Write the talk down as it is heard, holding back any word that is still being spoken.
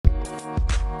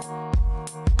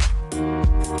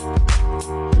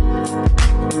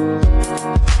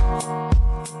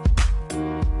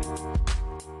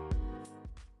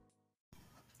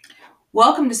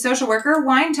Welcome to Social Worker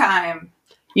Wine Time.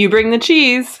 You bring the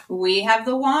cheese. We have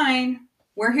the wine.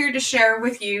 We're here to share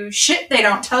with you shit they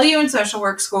don't tell you in social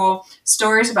work school,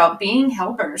 stories about being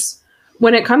helpers.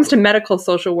 When it comes to medical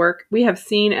social work, we have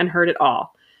seen and heard it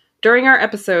all. During our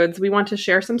episodes, we want to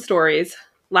share some stories,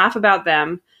 laugh about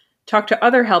them, talk to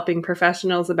other helping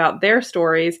professionals about their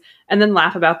stories, and then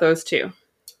laugh about those too.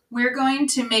 We're going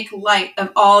to make light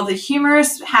of all the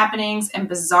humorous happenings and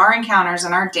bizarre encounters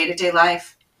in our day-to-day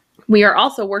life. We are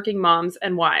also working moms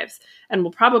and wives, and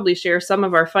will probably share some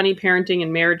of our funny parenting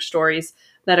and marriage stories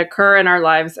that occur in our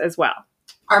lives as well.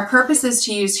 Our purpose is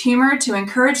to use humor to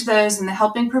encourage those in the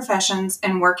helping professions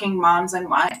and working moms and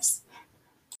wives.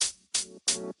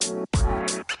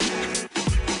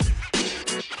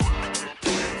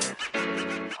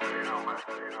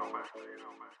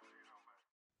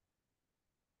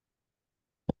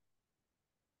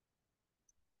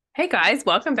 Hey guys,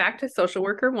 welcome back to Social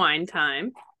Worker Wine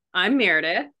Time. I'm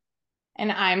Meredith.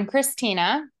 And I'm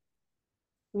Christina.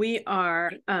 We are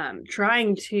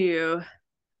trying to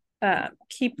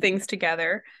keep things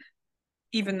together,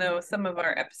 even though some of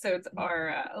our episodes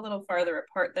are a little farther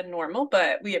apart than normal,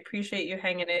 but we appreciate you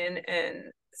hanging in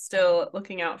and still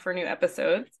looking out for new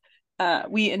episodes.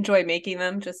 We enjoy making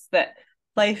them, just that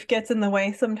life gets in the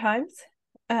way sometimes.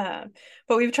 But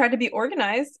we've tried to be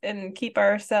organized and keep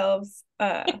ourselves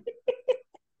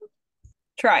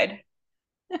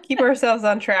keep ourselves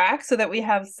on track so that we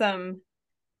have some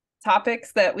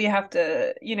topics that we have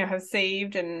to, have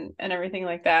saved and everything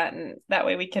like that. And that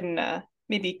way we can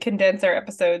maybe condense our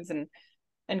episodes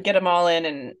and get them all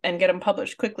in and get them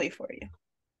published quickly for you.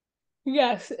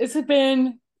 Yes, it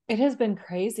has been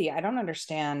crazy. I don't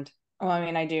understand. Well, I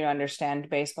mean, I do understand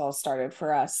baseball started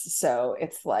for us. So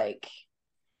it's like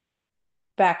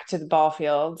back to the ball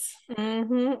fields.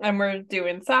 Mm-hmm. And we're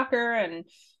doing soccer and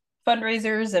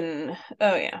fundraisers and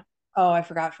oh, I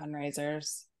forgot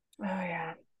fundraisers. Oh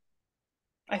yeah,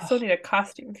 I still need a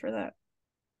costume for that.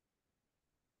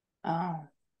 Oh,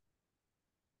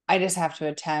 I just have to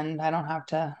attend. I don't have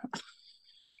to.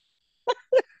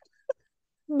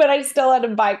 But I still had to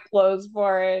buy clothes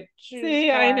for it.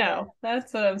 See, I know.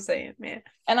 That's what I'm saying, man.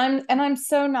 And I'm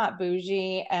so not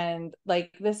bougie, and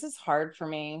like this is hard for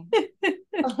me.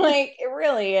 Like it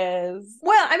really is.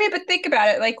 Well, I mean, but think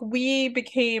about it. Like we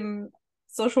became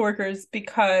social workers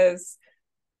because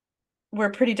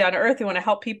we're pretty down to earth. We want to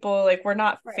help people. Like we're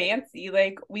not fancy.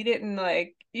 Like we didn't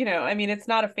I mean, it's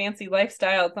not a fancy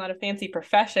lifestyle. It's not a fancy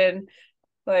profession.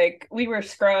 Like we wear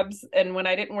scrubs, and when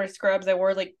I didn't wear scrubs, I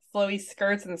wore like flowy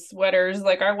skirts and sweaters.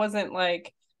 Like I wasn't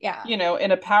like,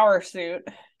 in a power suit.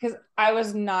 Because I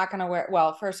was not gonna wear.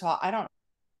 Well, first of all, I don't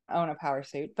own a power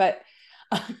suit, but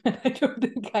I don't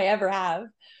think I ever have.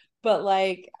 But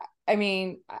like, I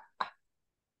mean,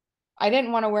 I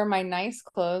didn't want to wear my nice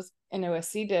clothes into a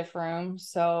C. diff room,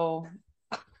 so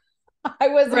I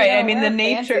wasn't right. I mean, the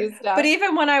nature. But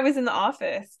even when I was in the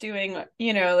office doing,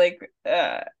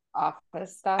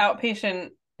 office stuff, outpatient,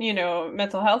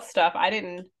 mental health stuff, I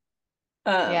didn't.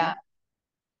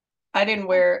 I didn't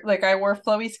wear, like, I wore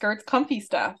flowy skirts, comfy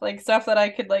stuff, like stuff that I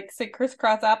could like sit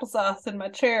crisscross applesauce in my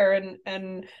chair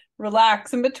and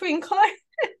relax in between clients.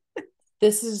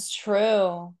 This is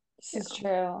true. This is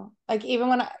true. Like even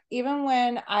when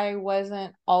I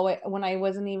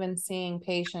wasn't even seeing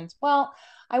patients, well,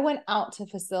 I went out to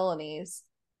facilities,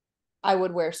 I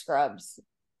would wear scrubs.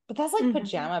 But that's like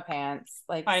pajama pants.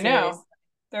 Like I know.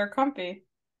 They're comfy.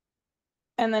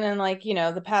 And then in like,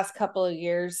 the past couple of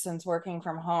years since working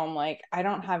from home, like I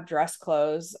don't have dress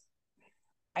clothes.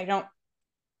 I don't,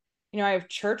 I have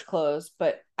church clothes,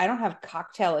 but I don't have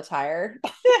cocktail attire.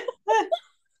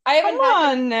 I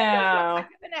haven't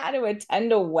had to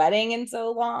attend a wedding in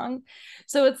so long.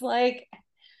 So it's like,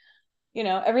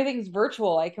 everything's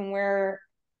virtual. I can wear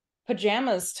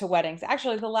pajamas to weddings.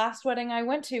 Actually, the last wedding I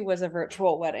went to was a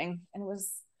virtual wedding, and it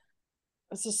was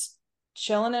just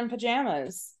chilling in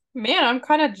pajamas. Man, I'm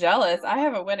kind of jealous. I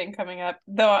have a wedding coming up,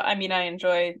 though. I mean, I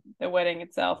enjoy the wedding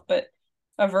itself, but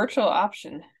a virtual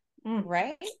option,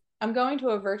 right? I'm going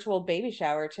to a virtual baby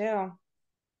shower too.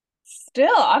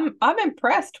 Still, I'm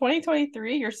impressed.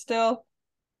 2023, you're still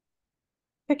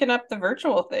picking up the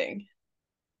virtual thing.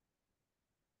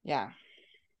 Yeah,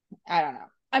 I don't know.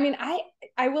 I mean,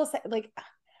 I will say, like,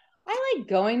 I like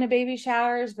going to baby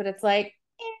showers, but it's like,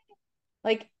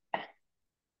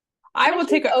 I would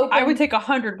take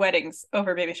 100 weddings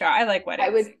over baby shower. I like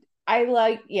weddings. I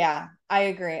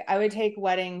agree. I would take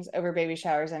weddings over baby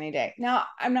showers any day. Now,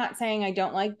 I'm not saying I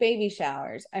don't like baby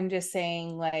showers. I'm just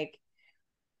saying, like,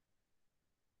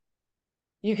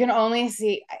 you can only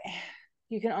see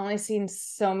you can only see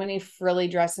so many frilly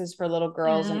dresses for little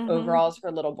girls and overalls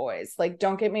for little boys. Like,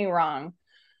 don't get me wrong.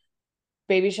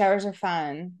 Baby showers are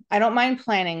fun. I don't mind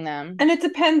planning them. And it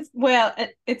depends. Well,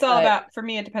 it's all about, for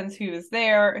me, it depends who is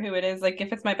there, who it is. Like,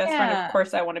 if it's my best friend, of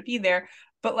course I want to be there.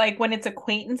 But like when it's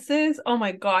acquaintances, oh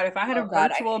my God, if I had a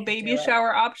virtual baby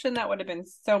shower option, that would have been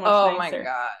so much nicer. Oh my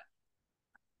God.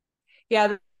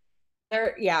 Yeah.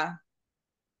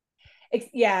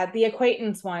 Yeah, the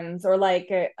acquaintance ones, or like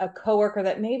a coworker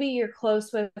that maybe you're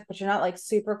close with, but you're not like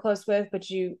super close with, but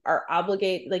you are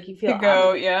obligated, like you feel to go,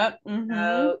 obligated. yeah.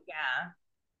 Oh, yeah.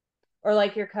 Or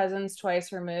like your cousins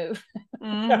twice removed.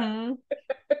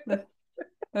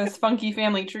 Those funky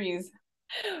family trees.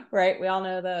 Right. We all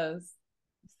know those.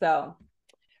 So,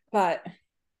 but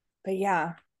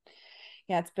yeah.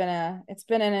 Yeah, it's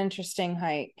been an interesting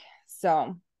hike.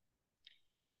 So,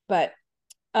 but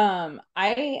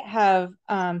I have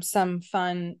some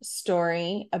fun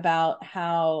story about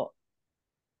how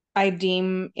I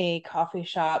deem a coffee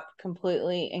shop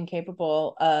completely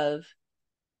incapable of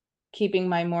keeping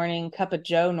my morning cup of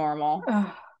joe normal.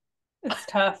 Oh, it's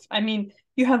tough. I mean,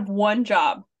 you have one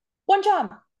job. One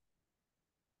job.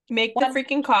 Make the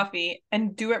freaking coffee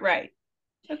and do it right.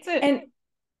 That's it. And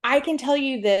I can tell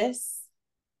you this.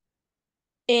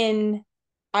 I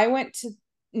went to,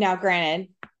 now granted,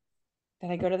 did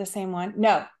I go to the same one?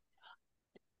 No.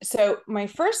 So my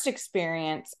first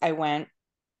experience, I went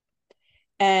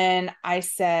and I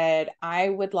said, I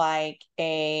would like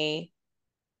a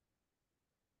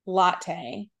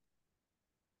latte,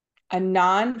 a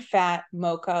non-fat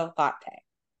mocha latte.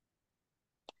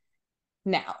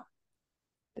 Now,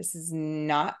 this is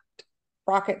not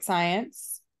rocket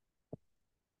science.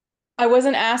 I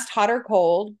wasn't asked hot or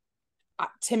cold.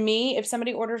 To me, if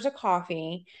somebody orders a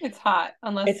coffee, it's hot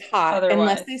unless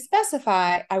they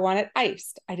specify I want it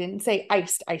iced. I didn't say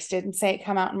iced. I didn't say it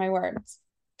come out in my words.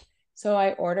 So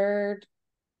I ordered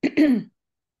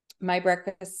my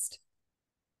breakfast.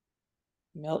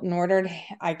 Milton ordered.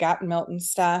 I got Milton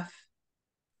stuff.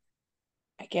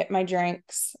 I get my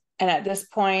drinks, and at this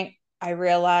point, I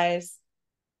realize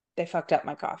they fucked up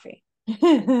my coffee.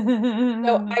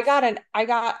 So I got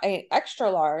an extra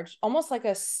large, almost like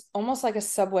a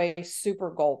Subway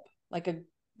super gulp, like a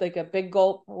big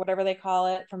gulp or whatever they call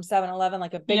it from 7-Eleven,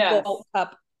 like a big gulp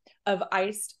cup of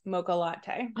iced mocha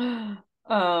latte. Oh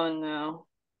no.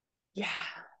 Yeah.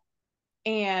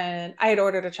 And I had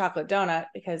ordered a chocolate donut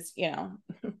because,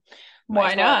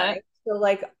 why not? Right? So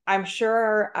like, I'm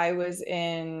sure I was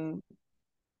in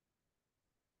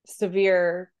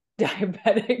severe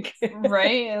diabetic,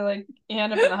 right? Like you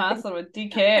end up in the hospital with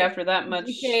DKA after that much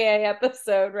DKA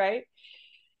episode, right?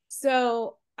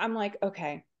 So I'm like,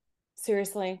 okay,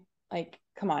 seriously, like,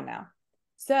 come on now.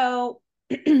 So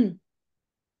 3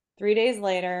 days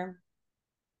later,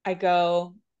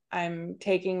 I'm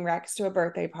taking Rex to a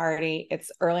birthday party.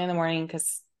 It's early in the morning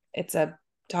because it's a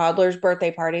toddler's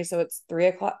birthday party. So it's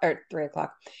 3:00.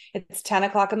 It's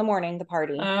 10:00 in the morning, the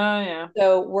party. Oh yeah.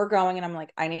 So we're going and I'm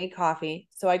like, I need coffee.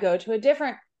 So I go to a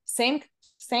different, same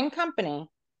company,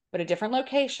 but a different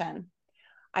location.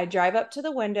 I drive up to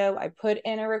the window. I put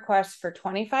in a request for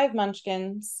 25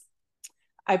 munchkins.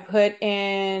 I put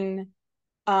in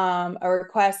a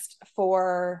request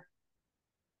for,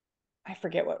 I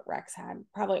forget what Rex had,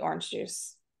 probably orange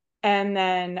juice. And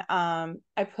then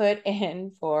I put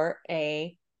in for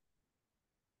a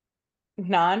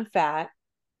non-fat.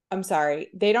 I'm sorry,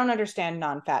 they don't understand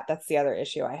non-fat. That's the other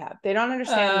issue I have. They don't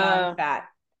understand non-fat.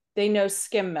 They know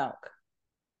skim milk.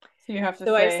 So you have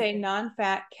to I say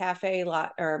non-fat cafe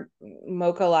latte or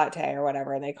mocha latte or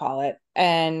whatever they call it.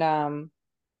 And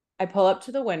I pull up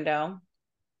to the window.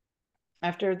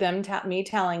 After me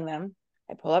telling them,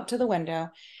 I pull up to the window.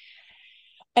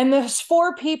 And there's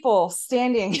 4 people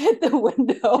standing at the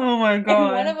window. Oh my God.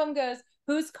 And one of them goes,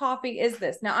 whose coffee is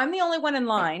this? Now, I'm the only one in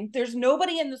line. There's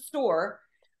nobody in the store.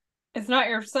 It's not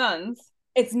your son's.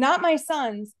 It's not my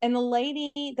son's. And the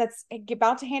lady that's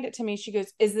about to hand it to me, she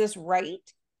goes, is this right?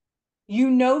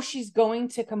 She's going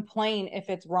to complain if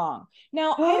it's wrong.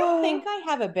 Now, I don't think I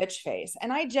have a bitch face,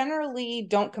 and I generally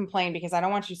don't complain because I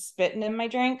don't want you spitting in my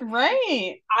drink.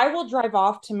 Right. I will drive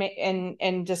off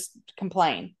and just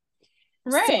complain.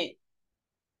 Right. So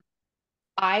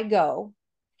I go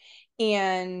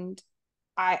and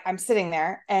I'm sitting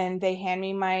there and they hand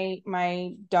me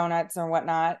my donuts or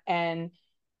whatnot. And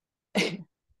the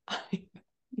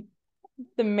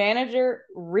manager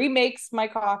remakes my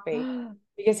coffee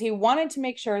because he wanted to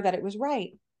make sure that it was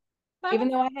right, even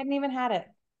though I hadn't even had it.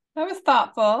 That was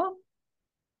thoughtful.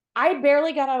 I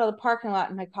barely got out of the parking lot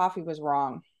and my coffee was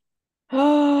wrong.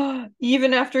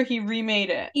 Even after he remade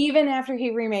it. Even after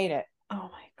he remade it. Oh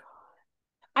my God.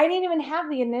 I didn't even have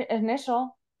the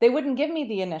initial. They wouldn't give me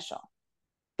the initial.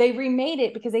 They remade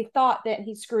it because they thought that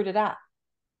he screwed it up.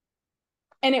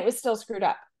 And it was still screwed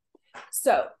up.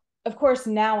 So, of course,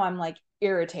 now I'm like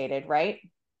irritated, right?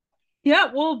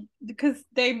 Yeah, well, because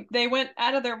they went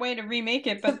out of their way to remake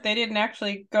it, but they didn't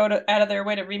actually go out of their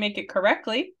way to remake it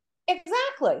correctly.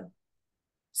 Exactly.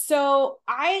 So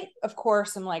I, of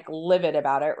course, am like livid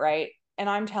about it, right? And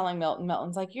I'm telling Milton,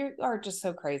 Milton's like, you are just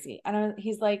so crazy. And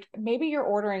he's like, maybe you're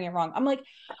ordering it wrong. I'm like,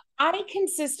 I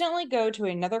consistently go to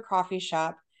another coffee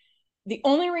shop. The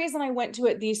only reason I went to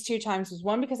it these 2 times was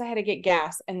one because I had to get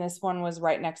gas, and this one was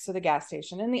right next to the gas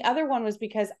station. And the other one was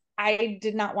because I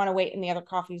did not want to wait in the other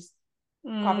coffee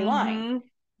line.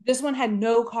 This one had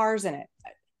no cars in it.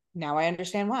 Now I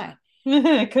understand why.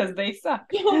 Because they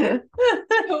suck. So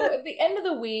at the end of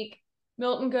the week,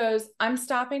 Milton goes, I'm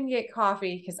stopping to get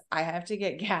coffee because I have to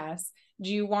get gas.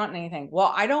 Do you want anything?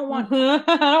 Well, I don't want I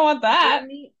don't want that.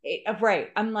 Right.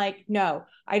 I'm like, no,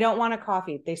 I don't want a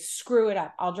coffee. They screw it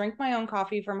up. I'll drink my own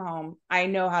coffee from home. I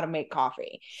know how to make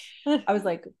coffee. I was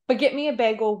like, but get me a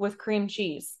bagel with cream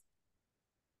cheese.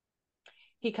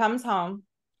 He comes home.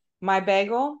 My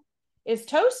bagel is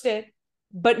toasted,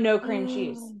 but no cream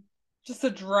cheese. Just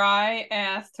a dry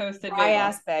ass toasted Dry bagel.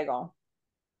 ass bagel.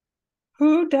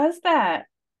 Who does that?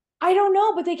 I don't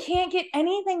know, but they can't get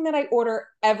anything that I order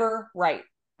ever right.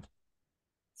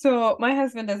 So my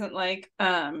husband doesn't like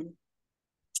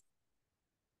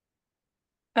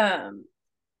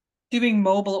doing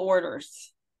mobile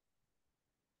orders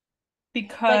Like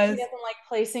because he doesn't like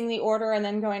placing the order and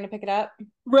then going to pick it up.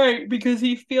 right, because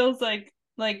he feels like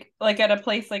at a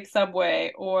place like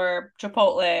Subway or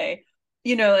Chipotle,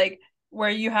 like where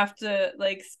you have to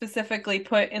like specifically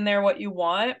put in there what you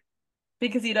want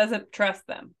because he doesn't trust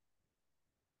them.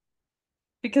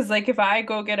 Because like if I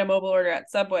go get a mobile order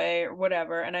at Subway or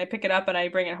whatever and I pick it up and I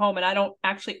bring it home and I don't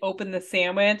actually open the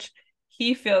sandwich,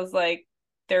 he feels like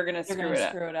they're gonna screw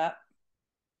it up.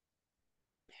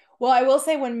 Well, I will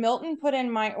say when Milton put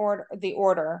in the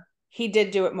order, he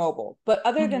did do it mobile. But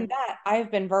other than that,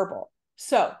 I've been verbal.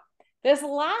 So this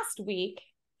last week,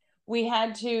 we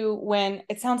had to, when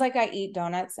it sounds like I eat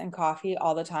donuts and coffee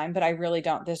all the time, but I really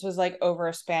don't. This was like over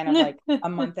a span of like a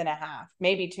month and a half,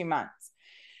 maybe 2 months.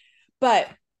 But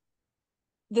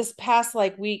this past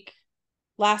like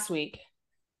last week,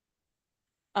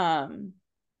 Rex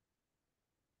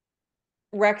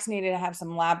needed to have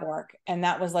some lab work, and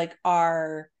that was like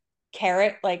our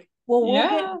carrot. Like, well, we'll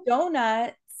get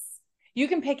donuts. You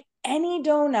can pick any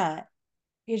donut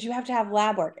because you have to have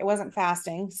lab work. It wasn't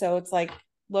fasting, so it's like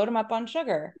load them up on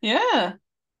sugar. Yeah.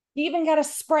 He even got a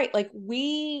Sprite. Like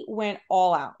we went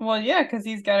all out. Well, yeah, because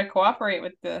he's got to cooperate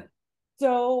with the.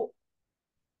 So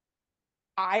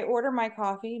I order my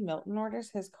coffee. Milton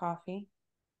orders his coffee.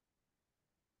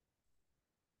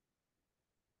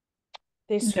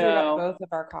 They screwed up both of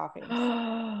our coffees.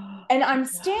 And I'm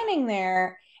standing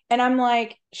there and I'm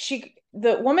like,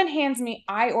 the woman hands me,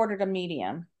 I ordered a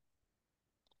medium.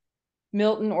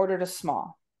 Milton ordered a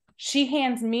small. She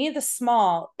hands me the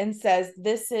small and says,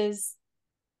 this is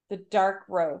the dark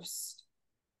roast.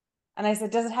 And I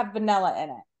said, does it have vanilla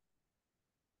in it?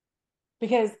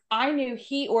 Because I knew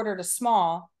he ordered a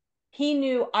small. He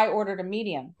knew I ordered a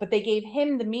medium, but they gave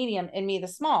him the medium and me the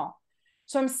small.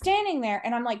 So I'm standing there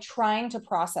and I'm like trying to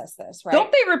process this, right?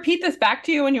 Don't they repeat this back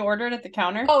to you when you order it at the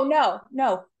counter? Oh,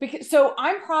 no. Because so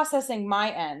I'm processing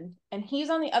my end and he's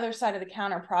on the other side of the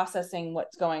counter processing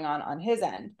what's going on his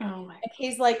end. Oh my. And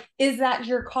he's like, is that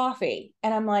your coffee?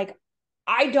 And I'm like,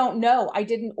 I don't know. I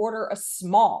didn't order a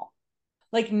small.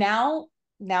 Like now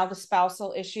the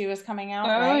spousal issue is coming out,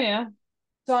 right? Oh yeah.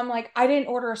 So I'm like, I didn't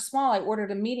order a small. I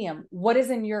ordered a medium. What is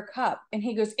in your cup? And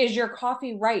he goes, is your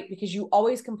coffee right? Because you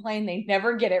always complain they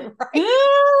never get it right.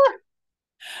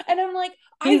 And I'm like,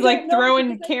 he's like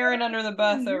throwing Karen under the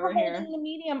bus over here. The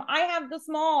medium. I have the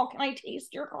small. Can I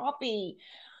taste your coffee?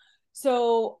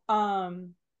 So, oh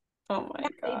my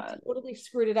god, they totally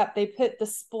screwed it up. They put the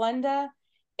Splenda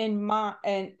in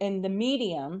the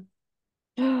medium.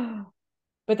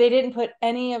 But they didn't put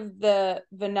any of the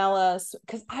vanilla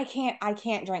because I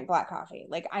can't drink black coffee.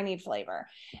 Like I need flavor.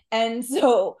 And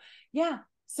so, yeah.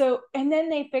 So, and then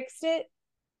they fixed it.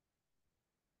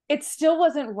 It still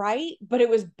wasn't right, but it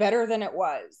was better than it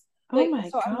was. Like, oh my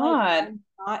god. I'm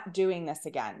not doing this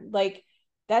again. Like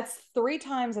that's 3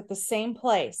 times at the same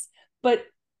place. But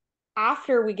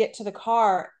after we get to the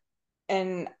car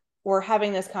and we're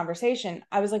having this conversation,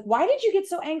 I was like, why did you get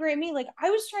so angry at me? Like,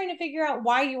 I was trying to figure out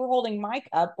why you were holding my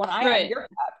cup when I had your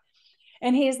cup.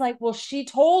 And he's like, well, she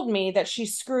told me that she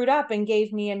screwed up and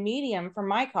gave me a medium for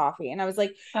my coffee. And I was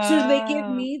like, so did they give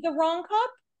me the wrong cup?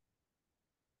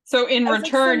 So in I was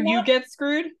like, so return, you now, get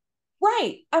screwed?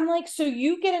 right. I'm like, so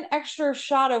you get an extra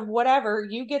shot of whatever,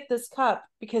 you get this cup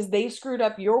because they screwed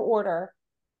up your order.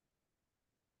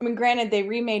 I mean, granted, they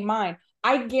remade mine.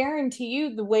 I guarantee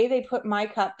you the way they put my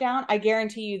cup down, I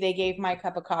guarantee you they gave my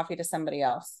cup of coffee to somebody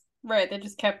else. Right, they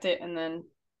just kept it and then.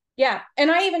 Yeah. And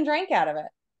I even drank out of it.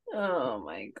 Oh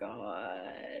my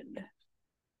God.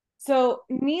 So,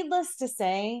 needless to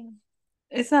say,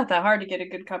 It's not that hard to get a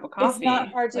good cup of it's not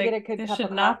coffee. hard to get a Like good this cup should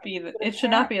of not coffee. be But it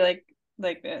should not be like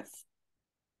this.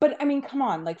 but I mean, come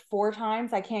on, like 4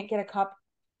 times, I can't get a cup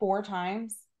 4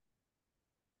 times.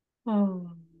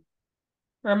 Oh.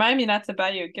 Remind me not to buy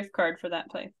you a gift card for that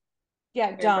place Yeah,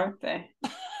 for your don't. birthday.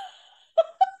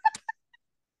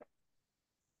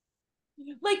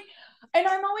 Like, and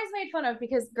I'm always made fun of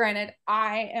because granted,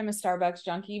 I am a Starbucks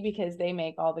junkie because they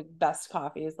make all the best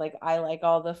coffees. Like I like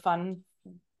all the fun,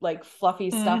 like fluffy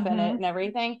stuff in it Mm-hmm. and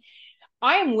everything.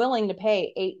 I am willing to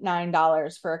pay $8,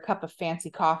 $9 for a cup of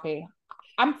fancy coffee.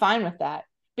 I'm fine with that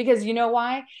because you know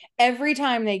why? Every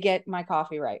time they get my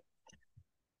coffee right.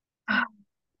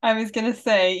 I was gonna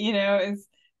say,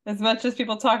 as much as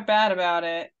people talk bad about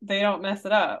it, they don't mess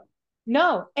it up.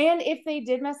 No. And if they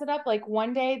did mess it up, like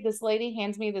one day this lady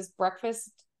hands me this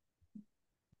breakfast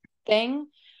thing.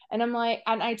 And I'm like,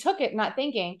 and I took it, not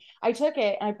thinking. I took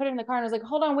it and I put it in the car and I was like,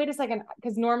 hold on, wait a second.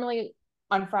 Because normally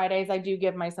on Fridays, I do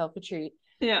give myself a treat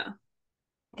Yeah.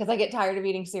 because I get tired of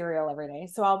eating cereal every day.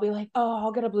 So I'll be like, oh,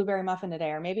 I'll get a blueberry muffin today,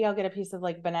 or maybe I'll get a piece of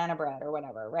like banana bread or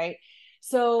whatever. Right.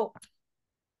 So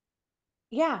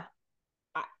yeah,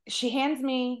 she hands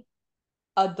me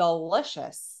a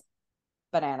delicious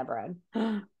banana bread.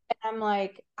 And I'm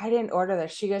like, I didn't order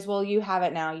this. She goes, well, you have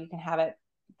it now. You can have it.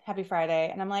 Happy Friday.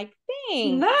 And I'm like,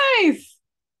 thanks. Nice.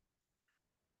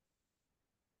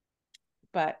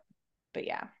 But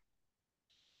yeah.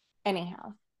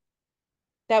 Anyhow,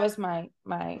 that was my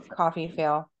coffee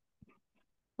fail,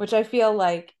 which I feel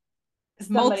like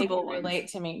somebody Multiple can ones. relate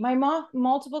to me. My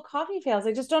multiple coffee fails.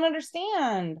 I just don't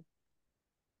understand.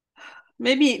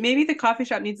 Maybe the coffee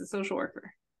shop needs a social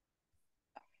worker.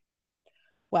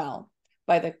 Well,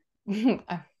 by the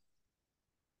I'm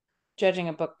judging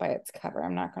a book by its cover.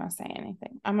 I'm not going to say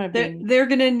anything. I'm going to be. They're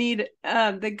gonna need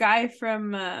the guy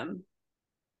from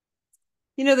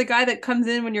the guy that comes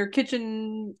in when your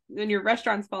kitchen and your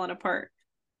restaurant's falling apart.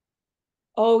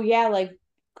 Oh yeah, like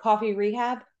coffee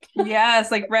rehab.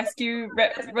 Yes, like what is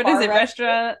Bar it? rescue.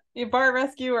 Restaurant, bar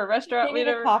rescue or restaurant, They need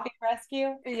a whatever. coffee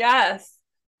rescue. Yes.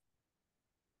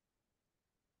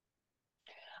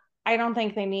 I don't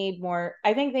think they need more.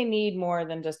 I think they need more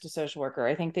than just a social worker.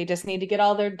 I think they just need to get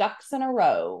all their ducks in a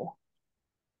row.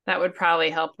 That would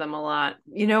probably help them a lot.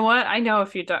 You know what? I know a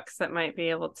few ducks that might be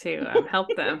able to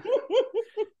help them.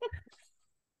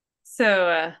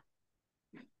 So,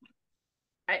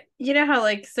 you know how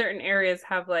like certain areas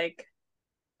have like,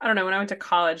 I don't know, when I went to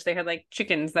college, they had like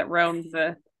chickens that roamed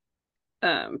the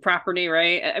property,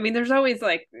 right? I mean, there's always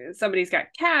like somebody's got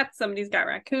cats, somebody's got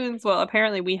raccoons. Well,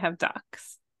 apparently we have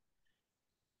ducks.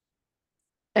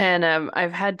 And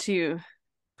I've had to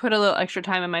put a little extra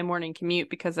time in my morning commute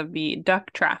because of the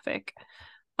duck traffic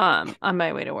on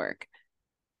my way to work.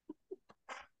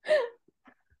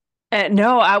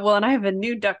 No, and I have a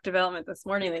new duck development this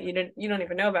morning that you don't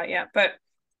even know about yet. But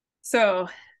so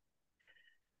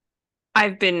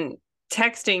I've been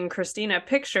texting Christina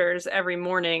pictures every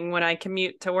morning when I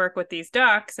commute to work with these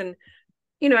ducks, and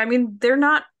I mean, they're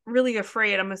not really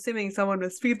afraid. I'm assuming someone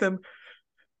would feed them.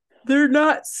 They're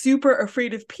not super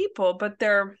afraid of people, but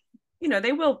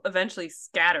they will eventually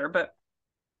scatter. But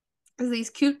these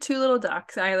cute two little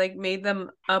ducks, I like made them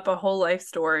up a whole life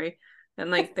story, and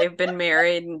like they've been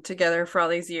married and together for all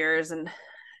these years, and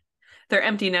they're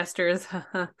empty nesters.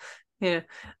 Yeah.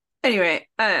 Anyway,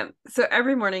 so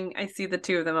every morning I see the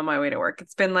two of them on my way to work.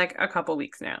 It's been like a couple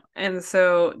weeks now. And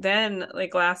so then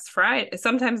like last Friday,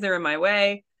 sometimes they're in my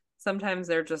way, sometimes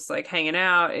they're just like hanging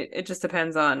out. It just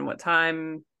depends on what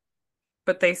time.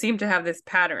 But they seem to have this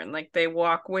pattern. Like they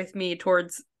walk with me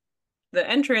towards the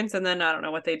entrance and then I don't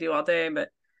know what they do all day, but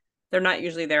they're not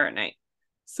usually there at night.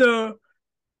 So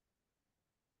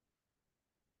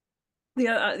the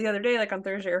other day, like on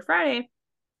Thursday or Friday,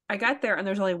 I got there and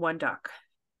there's only one duck.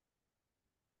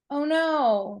 Oh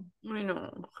no. I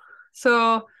know.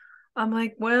 So I'm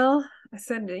like, well, I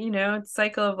said, it's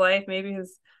cycle of life. Maybe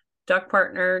his duck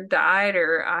partner died,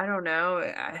 or I don't know.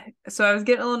 So I was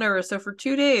getting a little nervous. So for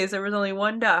 2 days, there was only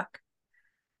one duck,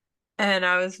 and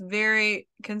I was very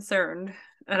concerned.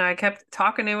 And I kept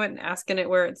talking to it and asking it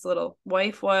where its little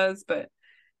wife was, but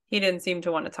he didn't seem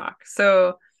to want to talk.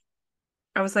 So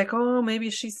I was like, oh,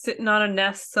 maybe she's sitting on a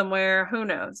nest somewhere. Who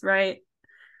knows, right?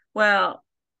 Well,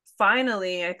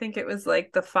 finally, I think it was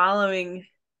like the following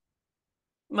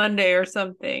Monday or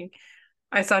something,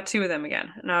 I saw two of them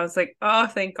again. And I was like, oh,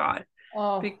 thank God.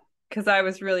 Oh, Because I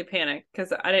was really panicked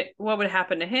because I didn't, what would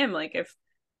happen to him? Like if,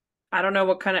 I don't know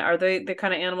what kind of, are they the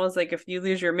kind of animals, like if you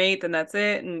lose your mate, then that's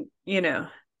it. And,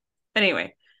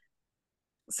 anyway.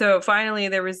 So finally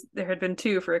there had been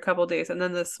two for a couple days. And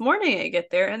then this morning I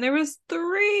get there and there was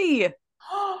three.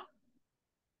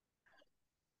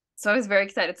 So I was very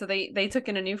excited. So they took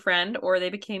in a new friend or they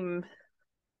became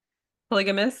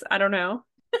polygamous. I don't know.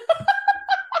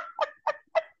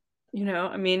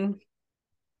 I mean,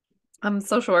 I'm a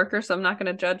social worker, so I'm not going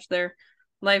to judge their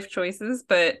life choices,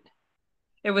 but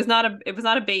it was not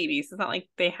a baby. So it's not like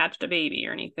they hatched a baby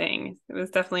or anything. It was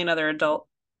definitely another adult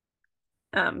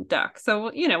duck.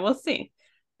 So, we'll see.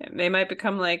 They might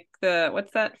become like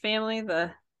what's that family?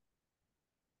 The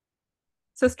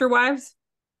sister wives?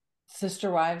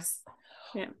 sister wives.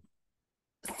 Yeah.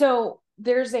 So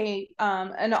there's an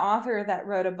author that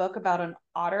wrote a book about an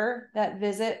otter that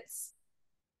visits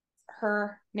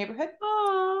her neighborhood.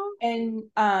 Oh. And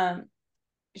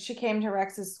she came to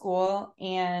Rex's school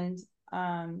and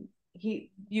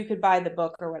you could buy the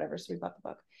book or whatever, so we bought the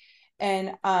book.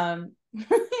 And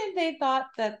they thought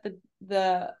that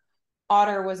the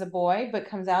otter was a boy, but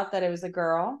comes out that it was a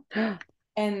girl.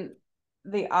 And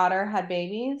the otter had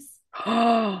babies.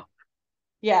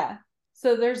 Yeah.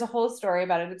 So there's a whole story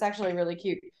about it. It's actually really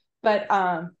cute. But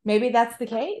maybe that's the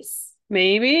case.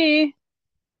 Maybe.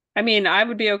 I mean, I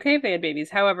would be okay if they had babies.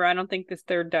 However, I don't think this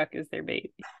third duck is their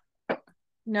baby.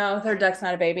 No, third duck's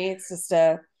not a baby. It's just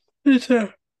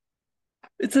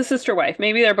It's a sister wife.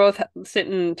 Maybe they're both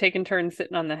taking turns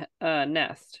sitting on the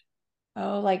nest.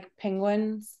 like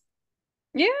penguins.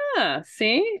 Yeah,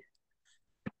 see?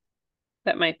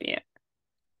 That might be it.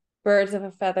 Birds of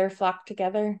a feather flock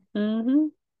together. Mm-hmm.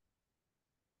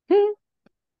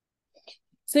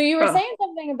 So you were saying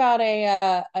something about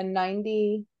a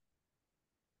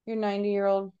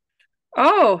 90-year-old.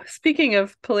 Oh, speaking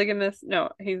of polygamous,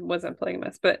 no, he wasn't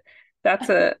polygamous, but that's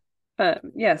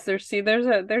yes, there's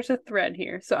a thread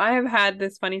here. So I have had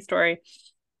this funny story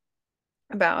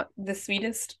about the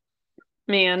sweetest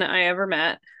man I ever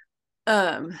met.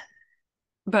 And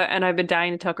I've been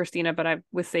dying to tell Christina, but I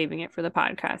was saving it for the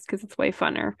podcast because it's way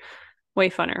funner. Way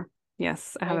funner.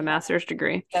 Yes, I have a master's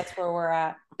degree. That's where we're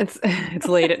at. It's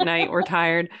late at night. We're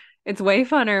tired. It's way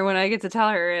funner when I get to tell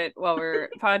her it while we're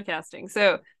podcasting.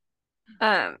 So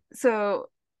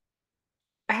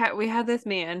we had this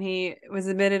man. He was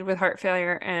admitted with heart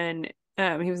failure, and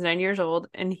he was 9 years old,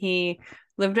 and he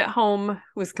lived at home,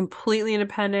 was completely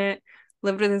independent,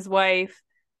 lived with his wife,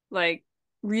 like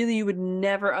really you would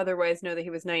never otherwise know that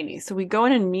he was 90. So we go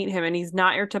in and meet him, and he's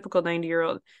not your typical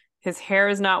 90-year-old. His hair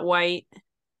is not white.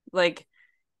 Like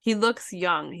he looks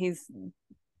young. He's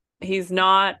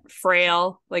not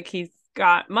frail. Like he's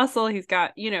got muscle. He's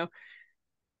got, he's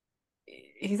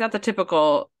not the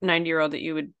typical 90-year-old that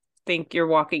you would think you're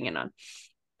walking in on.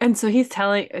 And so he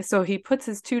puts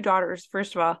his two daughters,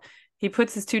 first of all, he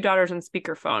puts his two daughters on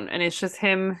speakerphone, and it's just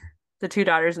him, the two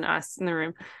daughters, and us in the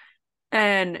room.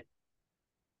 And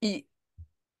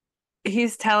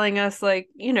he's telling us, like,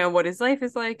 what his life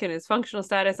is like and his functional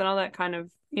status and all that kind of,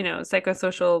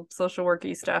 psychosocial, social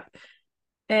worky stuff.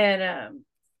 And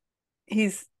he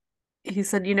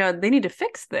said, they need to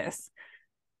fix this.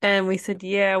 And we said,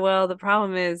 yeah, well, the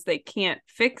problem is they can't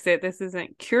fix it. This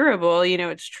isn't curable.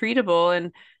 It's treatable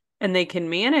and they can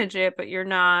manage it, but you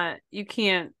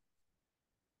can't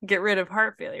get rid of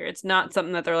heart failure. It's not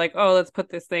something that they're like, oh, let's put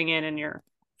this thing in and you're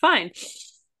fine.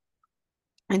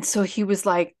 And so he was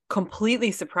like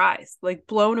completely surprised, like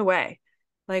blown away.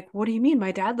 Like, what do you mean?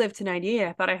 My dad lived to 98.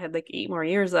 I thought I had like 8 more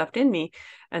years left in me.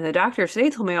 And the doctor today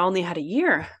told me I only had a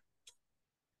year.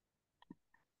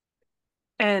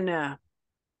 And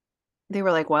they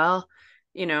were like, well,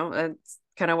 that's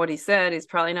kind of what he said. He's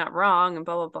probably not wrong and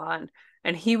blah, blah, blah.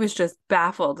 And he was just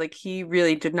baffled. Like he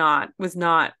really was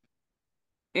not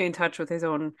in touch with his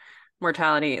own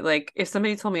mortality. Like if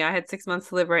somebody told me I had 6 months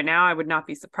to live right now, I would not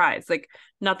be surprised. Like,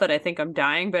 not that I think I'm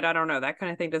dying, but I don't know. That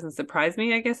kind of thing doesn't surprise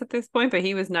me, I guess, at this point. But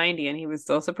he was 90 and he was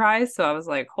still surprised. So I was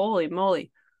like, holy moly.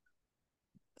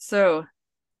 So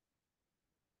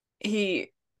he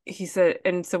said,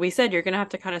 and so we said, you're going to have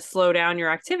to kind of slow down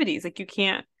your activities. Like you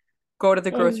can't go to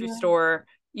the grocery store,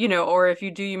 or if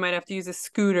you do, you might have to use a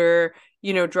scooter.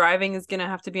 Driving is going to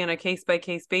have to be on a case by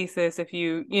case basis if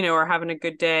you, are having a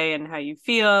good day and how you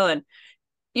feel and,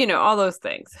 all those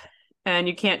things. And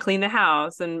you can't clean the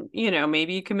house and,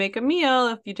 maybe you can make a meal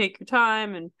if you take your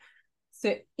time and,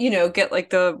 so, get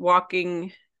like the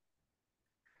walking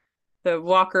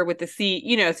walker with the seat,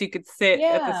 so you could sit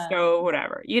at the Yeah. stove,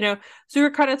 whatever, So we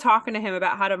were kind of talking to him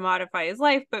about how to modify his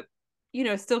life, but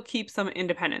still keep some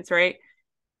independence, right?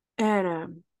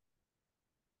 And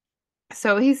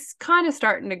so he's kind of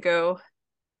starting to go,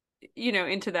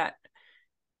 into that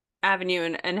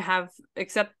avenue and have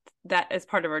accept that as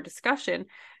part of our discussion.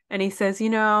 And he says,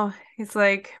 he's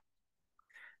like,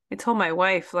 I told my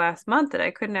wife last month that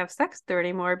I couldn't have sex with her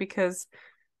anymore because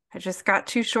I just got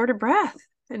too short of breath.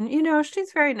 And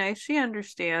she's very nice. She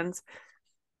understands.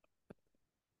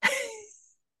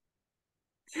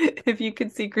 If you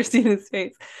could see Christina's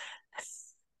face.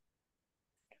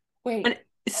 Wait. And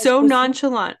so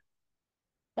nonchalant.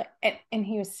 And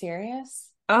he was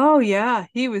serious? Oh yeah,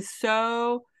 he was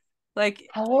so like.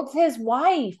 How old's his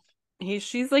wife?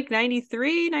 She's like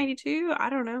 93, 92. I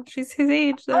don't know. She's his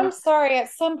age though. I'm sorry, at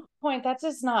some point that's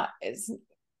just not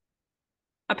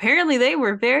Apparently they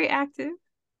were very active.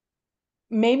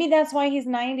 maybe that's why he's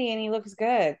 90 and he looks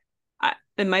good.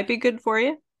 It might be good for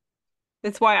you.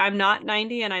 That's why I'm not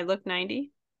 90 and I look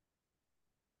 90.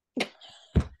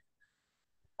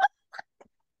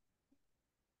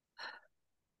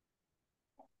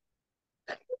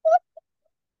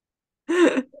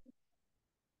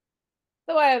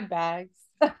 So I have bags.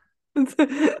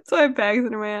 So I have bags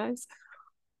under my eyes.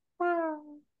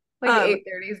 Like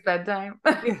 8:30 is bedtime.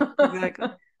 Yeah, exactly.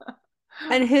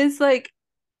 And his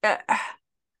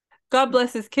God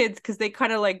bless his kids, because they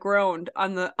kind of like groaned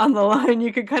on the line.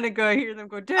 You could kind of hear them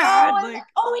go, Dad. He said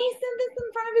this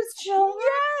in front of his children.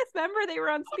 Yes, remember they were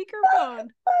on speakerphone.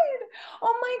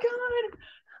 Oh my God.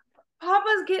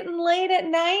 Papa's getting laid at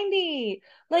 90.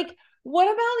 Like, what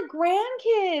about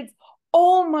grandkids?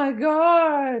 Oh my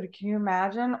God. Can you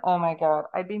imagine? Oh my God.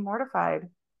 I'd be mortified.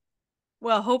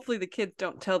 Well, hopefully the kids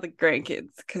don't tell the grandkids,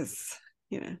 because,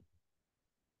 Yeah,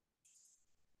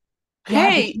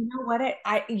 hey, you know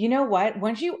what? You know what?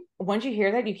 Once you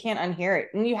hear that, you can't unhear it,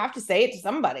 and you have to say it to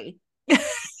somebody.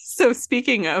 So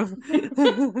speaking of,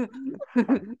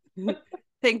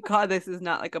 thank God this is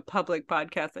not like a public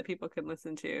podcast that people can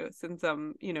listen to, since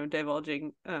I'm,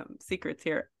 divulging secrets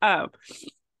here.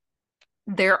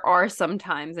 There are some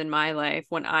times in my life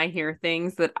when I hear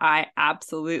things that I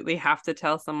absolutely have to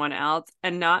tell someone else,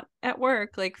 and not at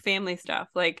work, like family stuff.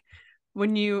 Like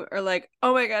when you are like,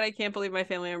 oh my God, I can't believe my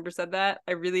family member said that.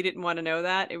 I really didn't want to know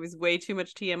that. It was way too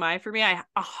much TMI for me. I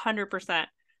 100%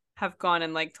 have gone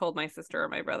and like told my sister or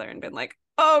my brother and been like,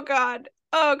 oh God,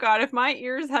 if my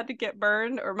ears had to get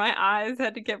burned or my eyes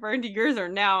had to get burned, yours are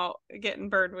now getting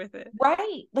burned with it.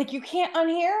 Right. Like, you can't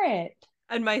unhear it.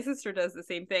 And my sister does the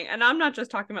same thing. And I'm not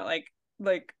just talking about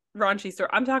like raunchy story.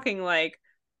 I'm talking like,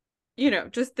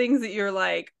 just things that you're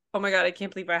like, oh my God, I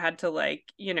can't believe I had to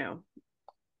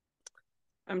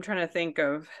I'm trying to think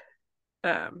of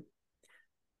I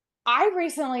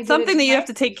recently did something that you have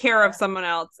to sister. take care of someone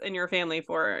else in your family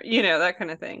for, that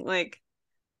kind of thing. Like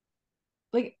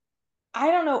I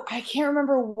don't know. I can't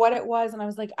remember what it was. And I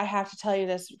was like, I have to tell you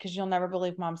this because you'll never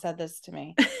believe Mom said this to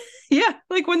me. Yeah,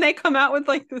 like when they come out with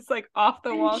like this like off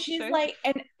the wall she's shit. like,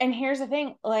 and here's the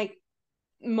thing, like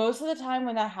most of the time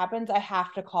when that happens, I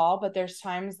have to call, but there's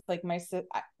times like I'm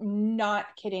not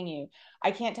kidding you.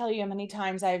 I can't tell you how many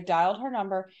times I've dialed her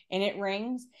number and it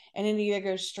rings and it either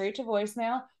goes straight to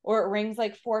voicemail or it rings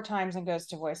like 4 times and goes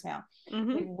to voicemail.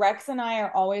 Mm-hmm. Like Rex and I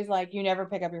are always like, you never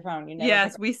pick up your phone. You never.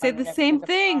 Yes, we say the same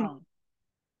thing.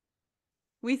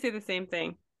 We say the same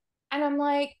thing. And I'm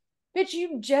like, bitch,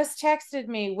 you just texted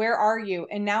me. Where are you?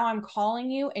 And now I'm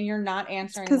calling you and you're not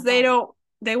answering. Because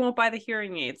they won't buy the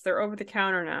hearing aids. They're over the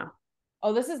counter now.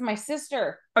 Oh, this is my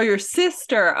sister. Oh, your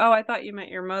sister. Oh, I thought you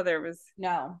meant your mother was.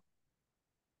 No.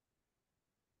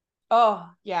 Oh,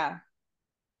 yeah.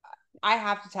 I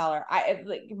have to tell her. If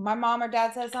like my mom or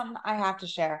dad says something, I have to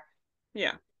share.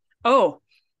 Yeah. Oh.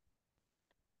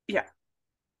 Yeah.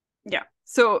 Yeah.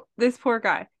 So this poor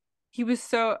guy, he was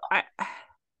so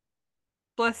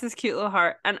bless his cute little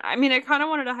heart. And I mean, I kind of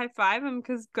wanted to high five him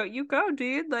because you go,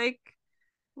 dude. Like,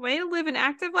 way to live an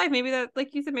active life. Maybe that,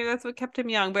 like you said, maybe that's what kept him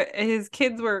young. But his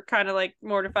kids were kind of like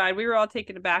mortified. We were all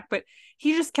taken aback, but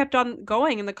he just kept on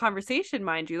going in the conversation,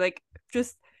 mind you. Like,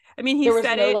 just, I mean, there was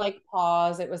no like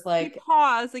pause. It was like he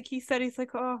paused. Like he said, he's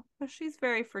like, oh, she's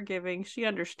very forgiving. She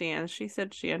understands. She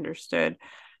said she understood.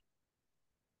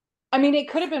 I mean, it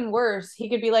could have been worse. He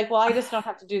could be like, well, I just don't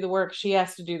have to do the work. She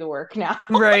has to do the work now.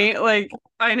 Right? Like,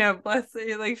 I know, bless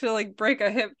you. Like, she'll like break a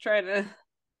hip trying to.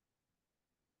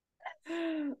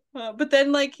 But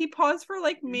then, like, he paused for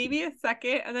like maybe a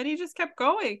second and then he just kept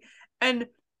going. And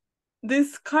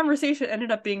this conversation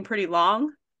ended up being pretty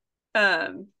long.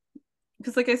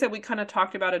 Because, like I said, we kind of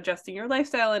talked about adjusting your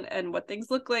lifestyle and what things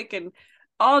look like and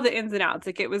all the ins and outs.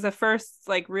 Like, it was a first,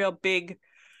 like, real big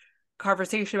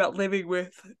conversation about living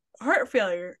with heart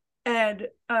failure. And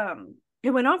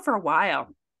it went on for a while.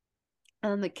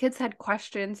 And the kids had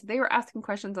questions. They were asking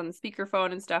questions on the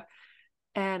speakerphone and stuff.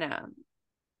 And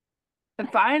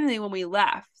finally, when we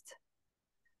left,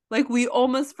 like, we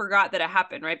almost forgot that it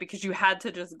happened, right? Because you had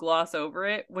to just gloss over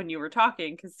it when you were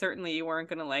talking, because certainly you weren't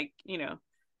going to, like,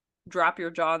 drop your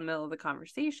jaw in the middle of the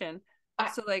conversation.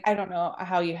 So, like, I don't know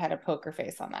how you had a poker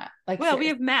face on that. Like, well, seriously. we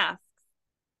have masks.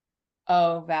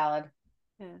 Oh, valid.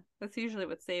 Yeah, that's usually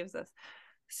what saves us.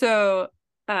 So,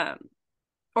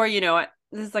 or you know what?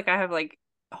 This is like, I have like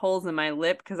holes in my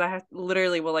lip because I have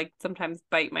literally will like sometimes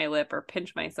bite my lip or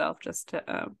pinch myself just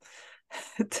to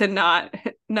to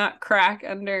not crack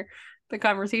under the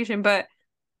conversation. But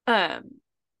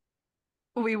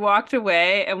we walked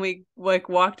away and we like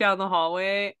walked down the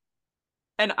hallway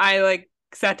and I like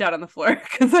sat down on the floor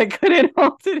because I couldn't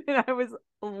hold it and I was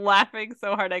laughing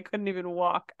so hard I couldn't even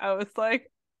walk. I was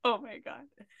like, oh my God.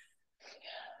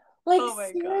 Like, Oh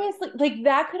my seriously, God. like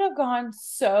that could have gone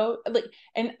so like,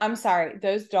 and I'm sorry,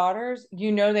 those daughters,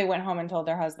 they went home and told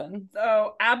their husbands.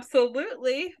 Oh,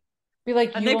 absolutely. Be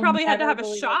like, And you they will probably had to never have a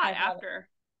believe what shot my father. after.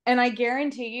 And I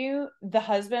guarantee you, the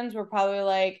husbands were probably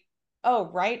like,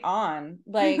 oh, right on.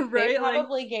 Like, they Right? Like,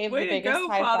 probably gave the way to biggest go,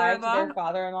 high five to father-in-law. their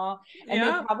father-in-law. And they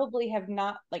Yeah. probably have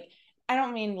not, like, I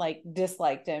don't mean like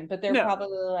disliked him, but they're No.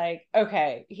 probably like,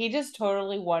 okay, he just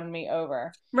totally won me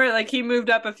over. Right, like he moved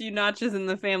up a few notches in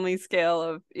the family scale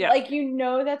of, yeah. Like,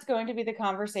 that's going to be the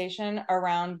conversation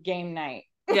around game night.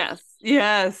 Yes.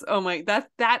 Yes. Oh my,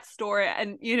 that story.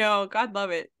 And God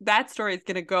love it. That story is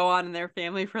gonna go on in their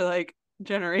family for like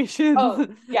generations. Oh,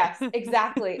 yes,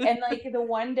 exactly. And like the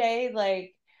one day,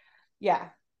 like, yeah,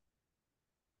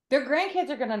 their grandkids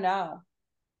are gonna know.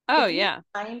 Oh If he's yeah.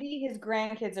 90, his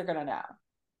grandkids are gonna know.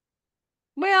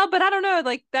 Well, but I don't know.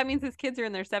 Like, that means his kids are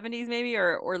in their 70s maybe,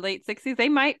 or late 60s. They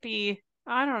might be.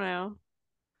 I don't know.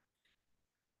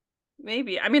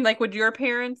 Maybe. I mean, like, would your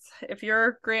parents, if you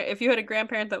had a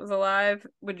grandparent that was alive,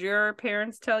 would your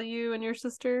parents tell you and your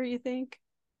sister, you think?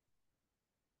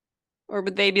 Or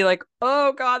would they be like,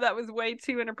 "Oh God, that was way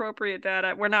too inappropriate,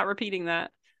 Dad. We're not repeating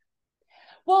that."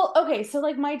 Well, okay, so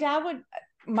like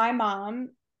my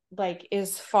mom like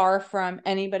is far from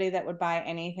anybody that would buy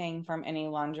anything from any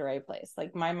lingerie place.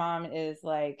 Like my mom is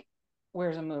like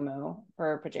wears a muumuu for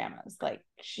her pajamas. Like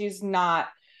she's not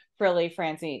frilly,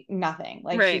 fancy, nothing.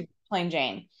 Like she's Right. plain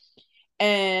Jane.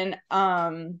 And I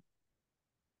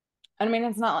mean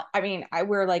it's not I mean I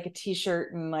wear like a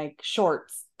t-shirt and like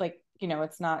shorts. Like,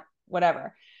 it's not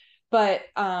whatever. But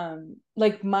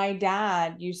like my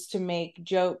dad used to make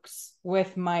jokes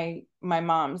with my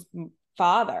mom's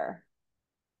father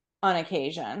on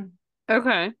occasion,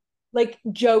 Okay. like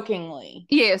jokingly.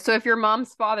 Yeah. So if your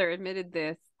mom's father admitted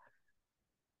this,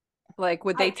 like,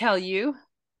 would they I, tell you?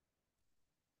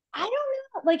 I don't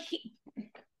know, like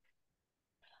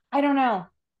I don't know.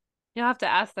 You'll have to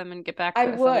ask them and get back I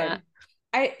to us on would.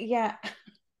 that. Yeah.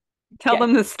 Tell Yeah,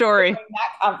 them the story. bring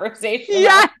that conversation up.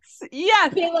 Yes.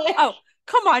 Yes. Be like, Oh,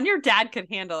 come on. Your dad could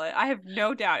handle it. I have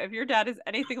no doubt. If your dad is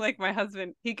anything like my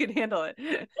husband, he could handle it.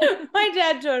 my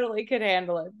dad totally could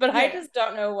handle it, but I just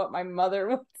don't know what my mother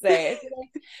would say.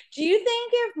 Like, do you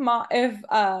think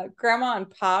if grandma and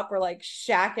pop were like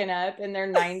shacking up in their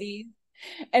 90s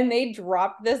and they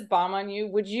dropped this bomb on you,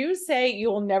 would you say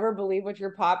you'll never believe what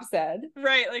your pop said?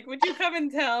 Right. Like, would you come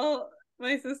and tell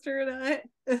my sister that?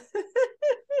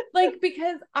 Like,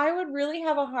 because I would really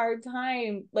have a hard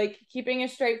time like keeping a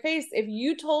straight face if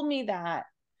you told me that,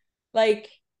 like,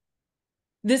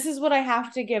 this is what I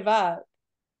have to give up.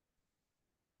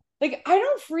 Like, I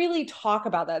don't freely talk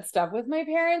about that stuff with my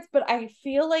parents, but I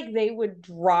feel like they would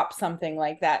drop something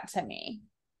like that to me.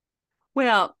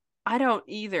 Well, I don't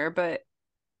either, but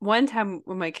one time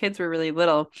when my kids were really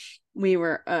little, we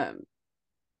were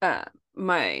I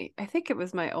think it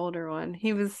was my older one.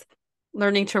 He was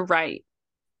learning to write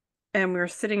and we were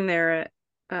sitting there at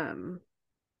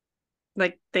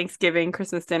like Thanksgiving,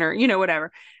 Christmas dinner,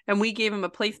 whatever. And we gave him a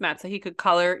placemat so he could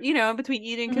color, in between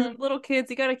eating because Mhm. little kids,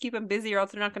 you got to keep them busy or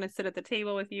else they're not going to sit at the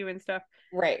table with you and stuff.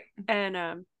 Right.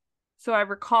 And so I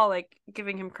recall like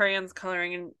giving him crayons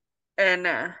coloring and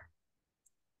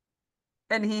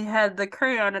he had the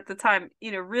crayon at the time,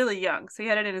 really young. So he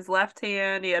had it in his left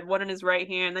hand, he had one in his right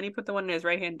hand, then he put the one in his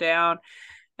right hand down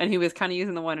and he was kind of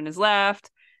using the one in his left.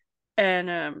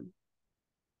 And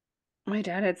my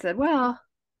dad had said, "Well,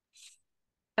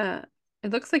 it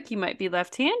looks like he might be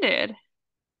left-handed.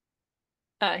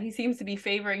 He seems to be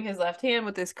favoring his left hand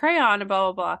with this crayon and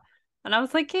blah, blah, blah." And I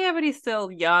was like, yeah, but he's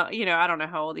still young. I don't know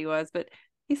how old he was, but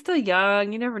he's still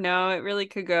young. You never know. It really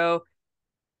could go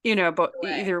but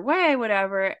Way. either way,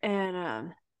 whatever.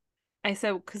 And I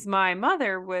said, because my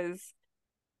mother was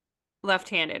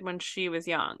left-handed when she was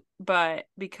young, but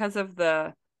because of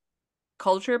the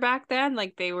culture back then,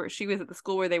 like she was at the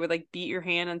school where they would like beat your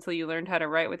hand until you learned how to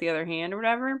write with the other hand or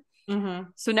whatever. Mm-hmm.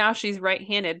 So now she's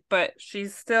right-handed, but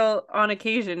she's still on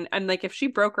occasion, and like if she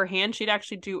broke her hand, she'd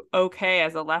actually do okay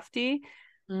as a lefty.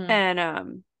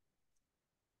 Mm-hmm.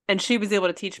 And she was able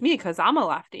to teach me because I'm a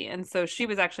lefty. And so she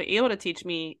was actually able to teach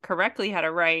me correctly how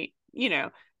to write,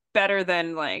 better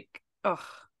than like, oh,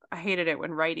 I hated it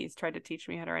when righties tried to teach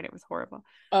me how to write. It was horrible.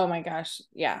 Oh my gosh.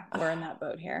 Yeah, we're in that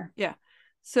boat here. Yeah.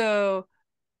 So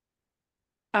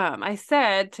I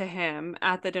said to him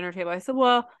at the dinner table, I said,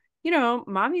 well,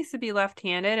 mom used to be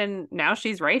left-handed and now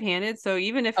she's right-handed. So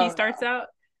even if he Oh starts no. out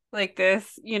like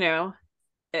this,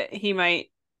 he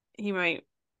might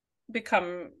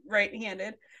become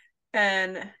right-handed.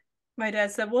 And my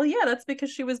dad said, well, yeah, that's because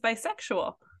she was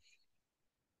bisexual.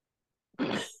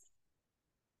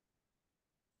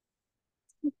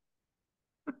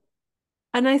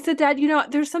 And I said, Dad,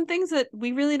 there's some things that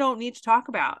we really don't need to talk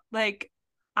about. Like,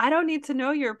 I don't need to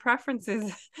know your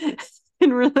preferences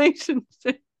in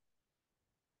relationship.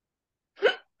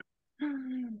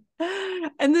 In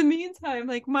the meantime,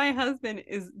 like my husband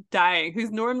is dying,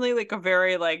 who's normally like a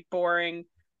very like boring,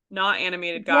 not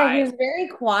animated Yeah, guy. he's very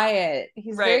quiet.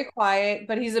 He's Right. very quiet,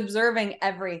 but he's observing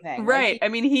everything. Like Right. I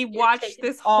mean, he he's watched taking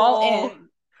this all whole in.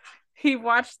 he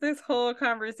watched this whole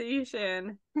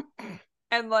conversation.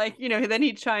 And like, then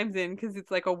he chimes in because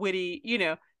it's like a witty,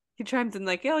 he chimes in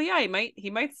like, oh yeah, he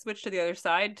might switch to the other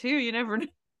side too. You never know.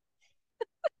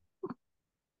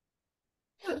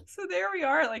 So there we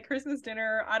are, like Christmas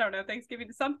dinner, I don't know,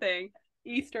 Thanksgiving, something,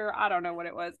 Easter, I don't know what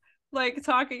it was, like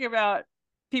talking about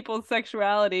people's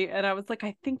sexuality. And I was like,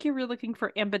 I think you were looking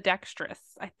for ambidextrous.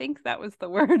 I think that was the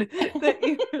word that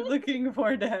you were looking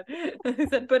for, Dad. And I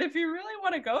said, but if you really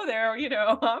want to go there,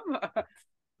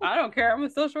 I don't care. I'm a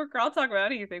social worker. I'll talk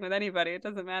about anything with anybody. It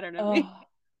doesn't matter to me.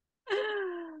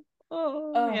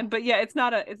 Oh, Oh man, oh. but yeah, it's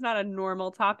not a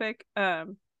normal topic.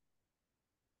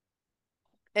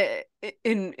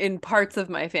 In parts of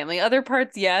my family, other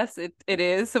parts, yes, it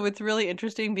is. So it's really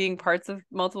interesting being parts of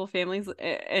multiple families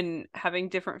and having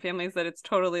different families that it's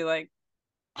totally like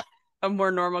a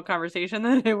more normal conversation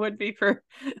than it would be for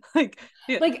like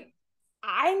yeah. Like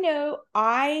I know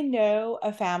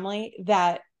a family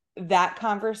that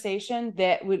conversation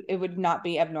that it would not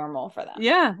be abnormal for them.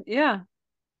 Yeah, yeah,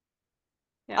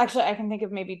 yeah, Actually, I can think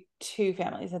of maybe two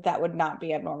families that would not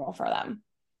be abnormal for them.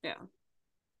 yeah.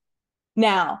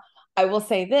 Now, I will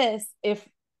say this, if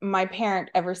my parent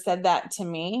ever said that to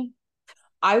me,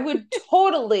 I would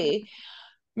totally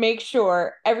make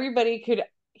sure everybody could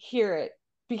hear it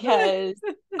because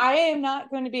I am not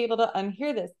going to be able to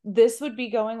unhear this. This would be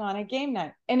going on at game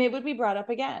night and it would be brought up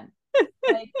again.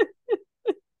 Like,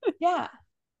 yeah.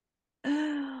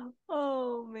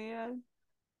 Oh man.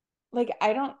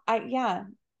 Yeah,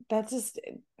 that's just,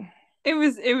 It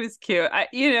was cute.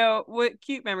 What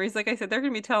cute memories. Like I said, they're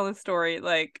gonna be telling the story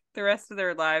like the rest of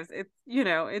their lives.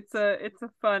 It's a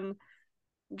fun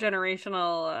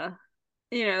generational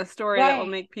story that will right.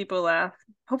 make people laugh.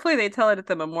 Hopefully they tell it at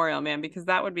the memorial, man, because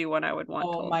that would be one I would want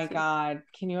Oh told my too. God.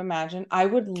 Can you imagine? I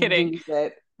would Kidding. lose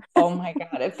it. Oh my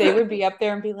God. If they would be up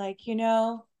there and be like,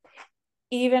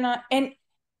 even on, and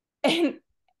and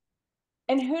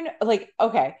who like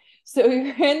okay, so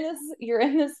you're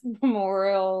in this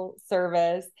memorial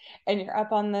service and you're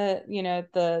up on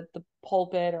the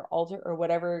pulpit or altar or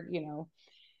whatever,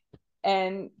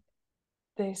 and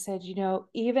they said,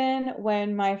 even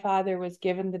when my father was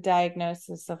given the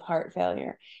diagnosis of heart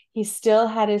failure, he still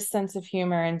had his sense of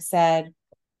humor and said,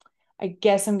 I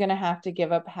guess I'm gonna have to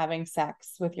give up having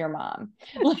sex with your mom.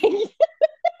 Like,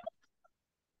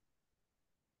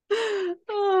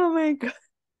 Oh my God.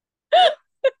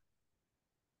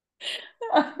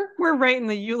 We're writing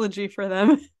the eulogy for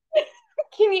them.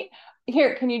 can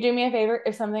you do me a favor?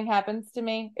 If something happens to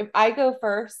me, if I go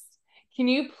first, can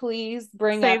you please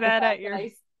bring Say up the that at fact that your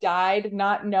I died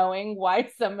not knowing why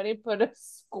somebody put a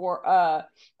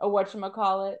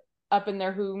whatchamacallit up in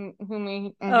there whom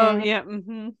we Oh mm-hmm. yeah,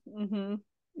 mm-hmm.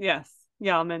 Yes.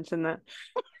 Yeah, I'll mention that.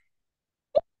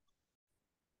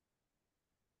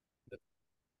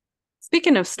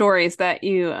 Speaking of stories that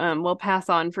you will pass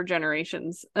on for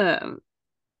generations,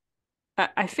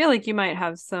 I feel like you might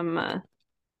have some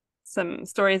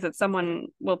stories that someone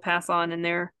will pass on in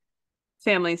their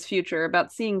family's future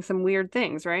about seeing some weird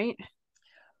things, right?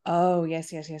 Oh,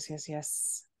 yes, yes, yes, yes,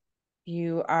 yes.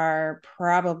 You are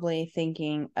probably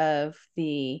thinking of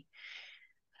the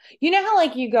You know how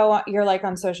like you're like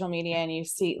on social media and you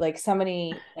see like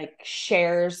somebody like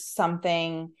shares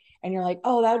something and you're like,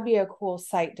 oh, that would be a cool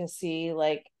sight to see,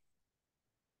 like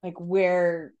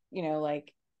where,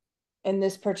 like in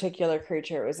this particular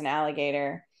creature, it was an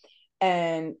alligator.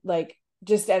 And like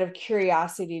just out of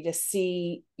curiosity to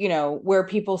see, where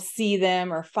people see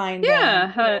them or find them,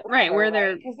 Yeah, right. whatever, Where right?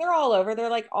 they're Because they're all over. They're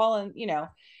like all in,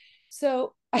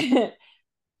 So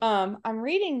I'm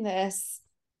reading this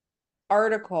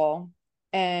article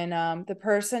and the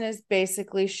person is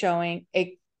basically showing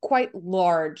a quite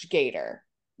large gator.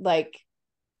 Like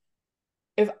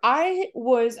if I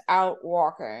was out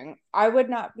walking, I would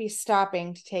not be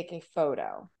stopping to take a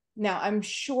photo. Now, I'm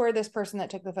sure this person that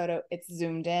took the photo, it's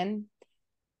zoomed in,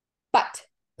 but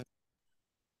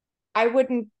I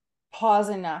wouldn't pause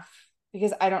enough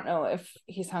because I don't know if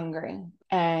he's hungry.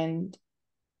 And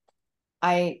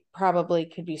I probably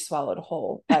could be swallowed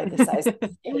whole by the size of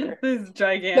the gator. This is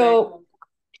gigantic. So,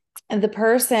 and the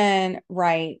person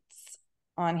writes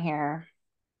on here,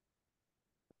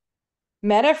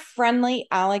 met a friendly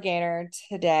alligator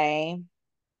today.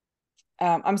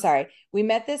 I'm sorry. We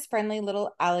met this friendly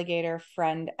little alligator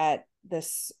friend at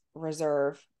this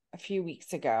reserve a few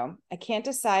weeks ago. I can't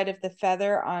decide if the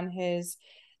feather on his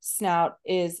snout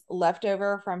is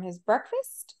leftover from his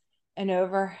breakfast. An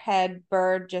overhead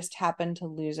bird just happened to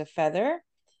lose a feather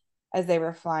as they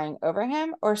were flying over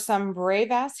him, or some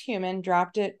brave ass human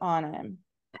dropped it on him.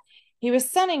 He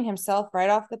was sunning himself right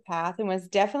off the path and was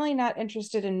definitely not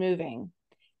interested in moving.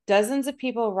 Dozens of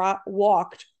people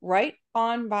walked right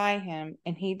on by him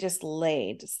and he just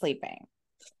laid sleeping.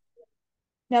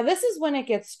 Now, this is when it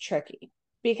gets tricky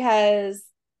because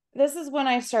this is when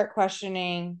I start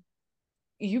questioning,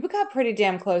 you got pretty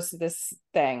damn close to this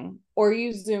thing or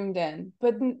you zoomed in,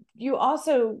 but you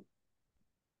also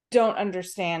don't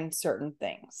understand certain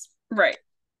things. Right.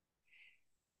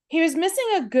 He was missing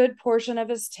a good portion of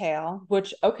his tail,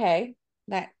 which, okay,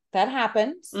 that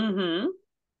happens. Mm-hmm.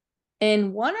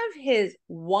 In one of his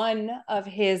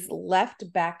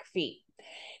left back feet.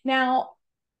 Now,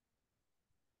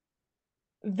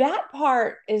 that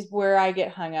part is where I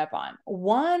get hung up on.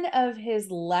 One of his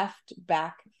left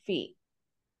back feet.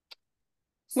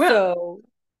 Well, so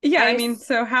yeah, I mean,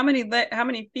 so how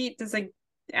many feet does an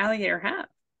alligator have?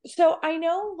 So I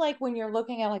know like when you're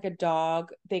looking at like a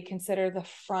dog, they consider the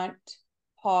front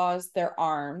paws their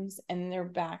arms and their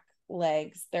back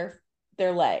legs their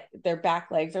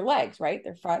back legs are legs, right?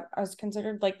 Their front is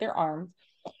considered like their arms.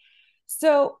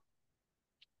 So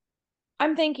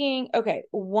I'm thinking, okay,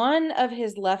 one of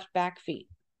his left back feet.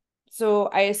 So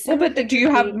I assume. Well, but do you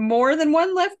have more than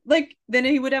one left? Like then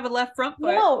he would have a left front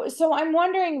foot. No, so I'm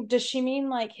wondering, does she mean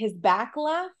like his back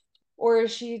left, or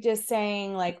is she just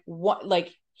saying like what?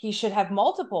 Like he should have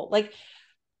multiple? Like,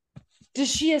 does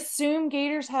she assume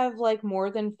gators have like more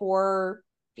than 4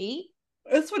 feet?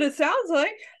 That's what it sounds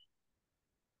like.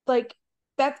 Like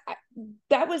that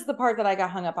was the part that I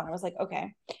got hung up on. I was like,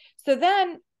 okay. So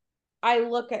then I'm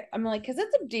like, because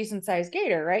it's a decent sized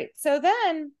gator, right? So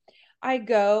then I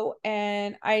go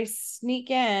and I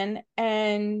sneak in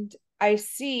and I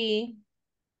see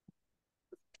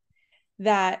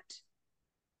that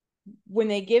when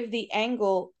they give the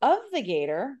angle of the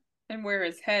gator and where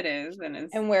his head is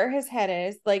and where his head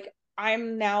is, like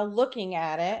I'm now looking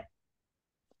at it,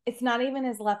 it's not even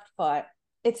his left foot,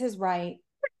 it's his right.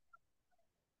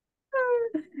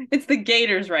 It's the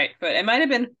gator's right foot. It might have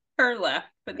been her left,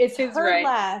 but it's his her right.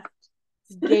 Left,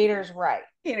 gator's right.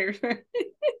 Gator's right.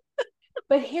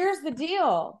 But here's the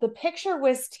deal. The picture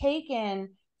was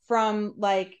taken from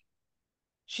like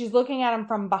she's looking at him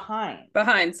from behind.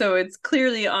 Behind, so it's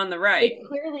clearly on the right. It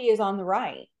clearly is on the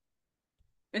right.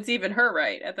 It's even her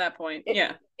right at that point.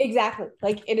 Yeah. Exactly.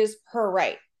 Like it is her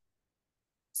right.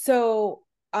 So,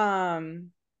 I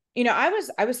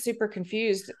was super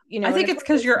confused. I think it's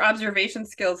because your observation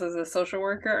skills as a social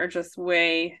worker are just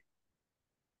way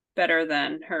better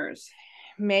than hers.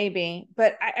 Maybe,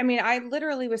 but I mean, I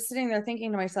literally was sitting there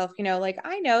thinking to myself, like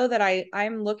I know that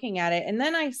I'm looking at it, and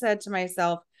then I said to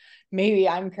myself, maybe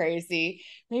I'm crazy.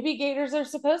 Maybe gators are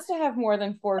supposed to have more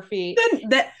than 4 feet.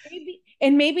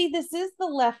 Maybe this is the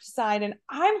left side, and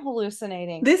I'm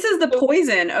hallucinating. This is the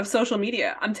poison of social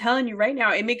media. I'm telling you right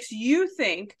now, it makes you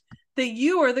think that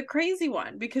you are the crazy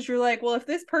one because you're like, well, if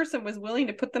this person was willing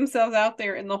to put themselves out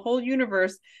there in the whole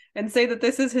universe and say that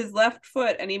this is his left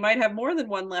foot and he might have more than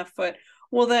one left foot,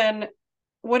 well then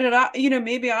what did I,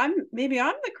 maybe I'm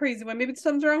the crazy one. Maybe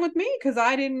something's wrong with me because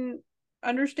I didn't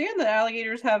understand that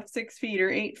alligators have 6 feet or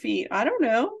 8 feet. I don't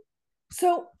know.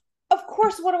 So of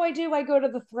course, what do? I go to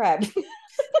the thread.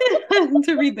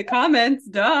 To read the comments,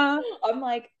 duh. I'm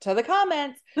like, to the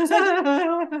comments.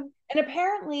 So and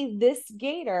apparently this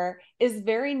gator is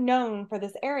very known for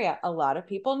this area. A lot of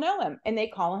people know him and they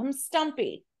call him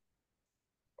Stumpy.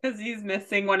 Because he's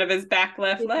missing one of his back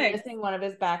left He's legs. missing one of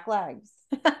his back legs.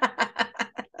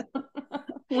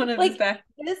 One of his Like back.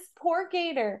 this poor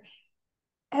gator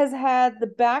has had the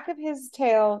back of his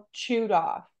tail chewed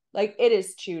off. Like it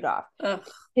is chewed off. Ugh.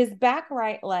 His back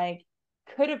right leg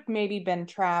could have maybe been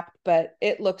trapped, but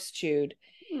it looks chewed.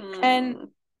 And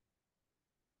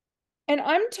Mm.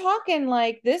 I'm talking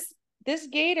like this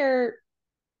gator,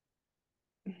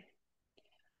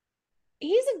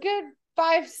 he's a good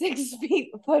 5-6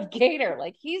 foot gator.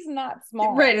 Like he's not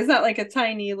small. Right, it's not like a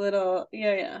tiny little,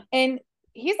 yeah. And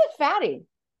he's a fatty.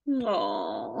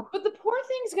 Oh. But the poor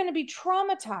thing's going to be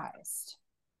traumatized.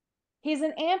 He's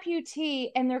an amputee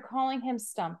and they're calling him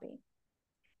Stumpy.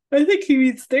 I think he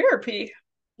needs therapy.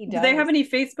 He Do does. they have any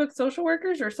Facebook social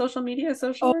workers or social media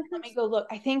social workers? Let me go look.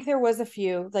 I think there was a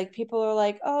few. Like people are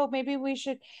like, oh, maybe we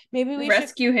should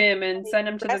rescue him and send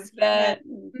him to the vet.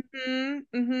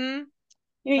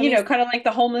 Kind of like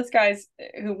the homeless guys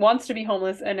who wants to be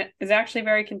homeless and is actually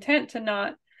very content to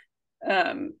not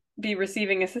be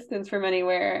receiving assistance from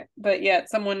anywhere, but yet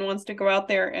someone wants to go out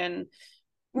there and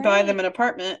buy them an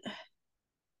apartment.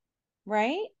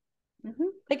 Right? Mm-hmm.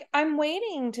 Like I'm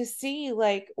waiting to see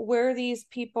like where these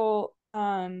people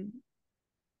here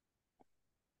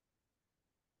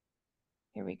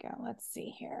we go. Let's see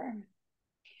here.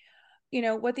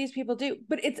 What these people do.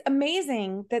 But it's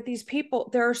amazing that these people,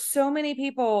 there are so many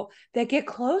people that get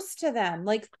close to them.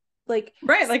 Like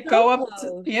right, like so go up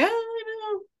close. yeah, I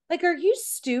know. Like, are you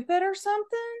stupid or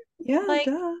something? Yeah, like,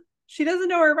 duh. She doesn't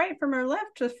know her right from her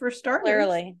left, just for starters.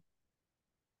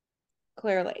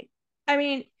 Clearly. I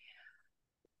mean,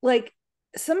 like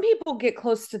some people get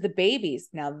close to the babies.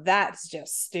 Now that's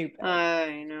just stupid.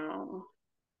 I know.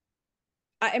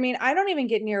 I mean, I don't even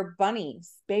get near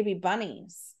baby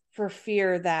bunnies, for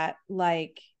fear that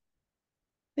like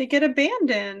they get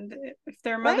abandoned if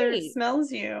their mother right.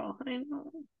 smells you. I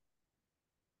know.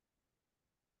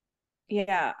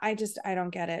 Yeah, I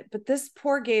don't get it. But this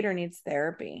poor gator needs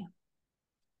therapy.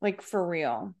 Like for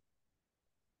real.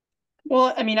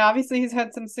 Well, I mean, obviously he's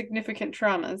had some significant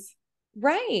traumas.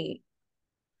 Right.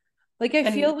 Like I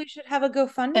feel we should have a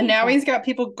GoFundMe. And now he's got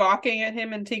people gawking at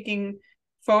him and taking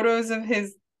photos of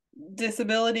his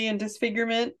disability and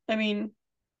disfigurement. I mean,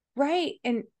 right.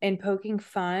 And poking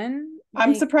fun.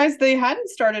 I'm surprised they hadn't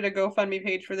started a GoFundMe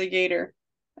page for the gator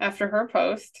after her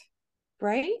post.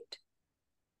 Right?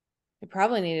 They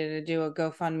probably needed to do a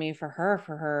GoFundMe for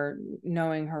her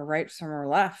knowing her rights from her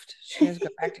left. She has to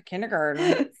go back to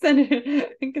kindergarten.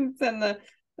 You can send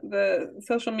the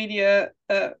social media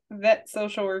vet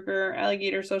social worker,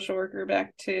 alligator social worker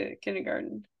back to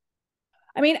kindergarten.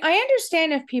 I mean, I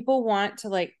understand if people want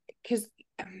to because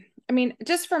I mean,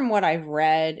 just from what I've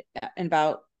read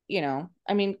about,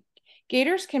 I mean,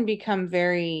 gators can become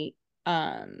very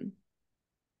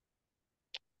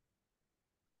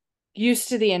used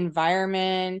to the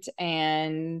environment,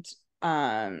 and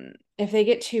if they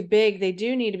get too big, they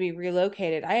do need to be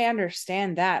relocated. I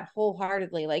understand that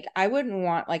wholeheartedly. Like I wouldn't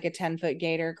want like a 10-foot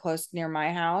gator close near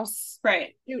my house.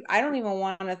 Right. Dude, I don't even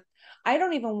want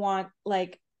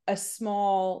like a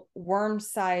small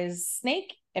worm-sized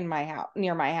snake in my house,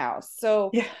 near my house.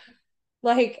 So yeah.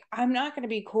 Like I'm not going to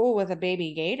be cool with a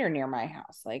baby gator near my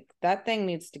house. Like that thing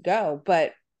needs to go.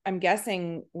 But I'm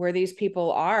guessing where these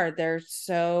people are, they're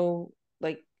so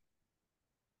like,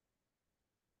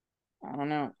 I don't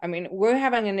know. I mean, we're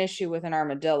having an issue with an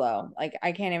armadillo. Like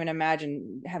I can't even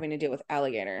imagine having to deal with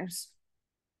alligators.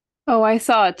 Oh, I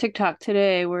saw a TikTok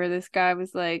today where this guy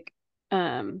was like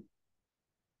doing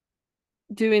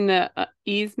the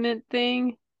easement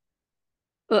thing.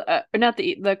 Not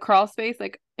the crawl space,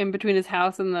 like in between his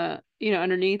house and the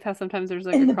underneath, how sometimes there's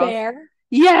like and a the crawl. bear.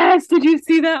 Yes, did you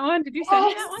see that one? Did you send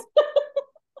me that one?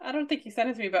 I don't think you sent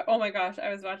it to me, but oh my gosh,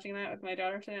 I was watching that with my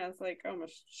daughter today. I was like, I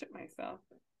almost shit myself.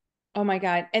 Oh my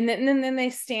god! And then they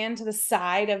stand to the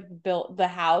side of the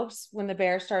house when the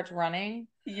bear starts running.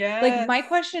 Yeah. Like my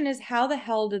question is, how the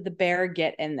hell did the bear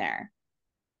get in there?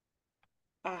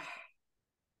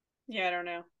 Yeah, I don't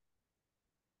know.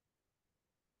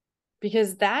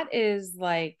 Because that is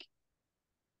like,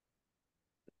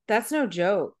 that's no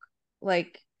joke.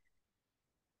 Like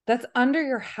that's under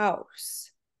your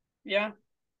house. Yeah.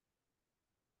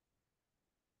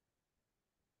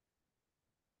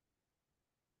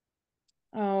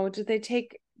 Oh, did they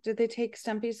take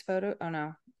Stumpy's photo? Oh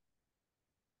no.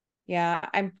 Yeah,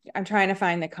 I'm trying to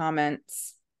find the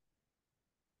comments.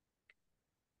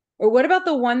 Or what about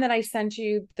the one that I sent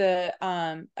you, the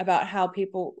about how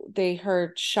they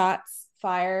heard shots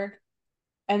fired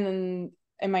and then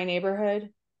in my neighborhood?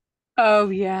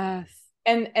 Oh, yes.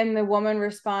 And the woman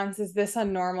responds, "Is this a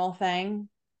normal thing?"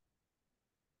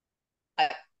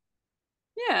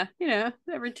 Yeah,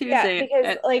 every Yeah, Tuesday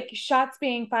because like shots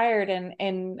being fired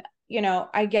and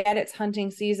I get it's hunting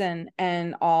season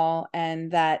and all, and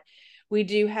that we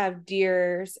do have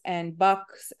deers and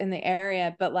bucks in the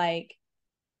area, but like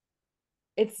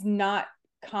it's not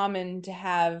common to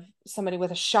have somebody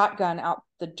with a shotgun out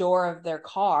the door of their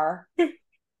car.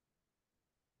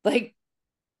 Like,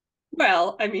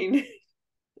 well, I mean,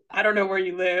 I don't know where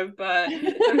you live, but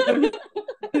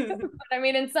I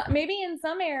mean, maybe in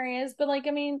some areas, but like,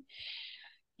 I mean,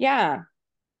 yeah,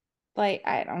 like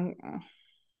I don't.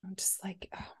 I'm just like,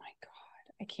 oh my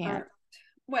God, I can't.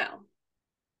 Well,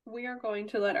 we are going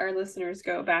to let our listeners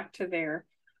go back to their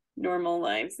normal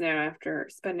lives now after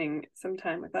spending some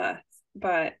time with us.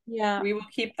 But Yeah, we will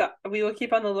keep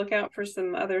on the lookout for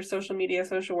some other social media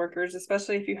social workers,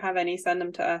 especially if you have any, send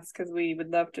them to us because we would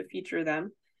love to feature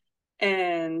them.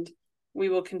 And we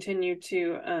will continue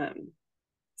to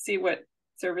see what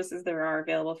services there are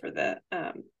available for the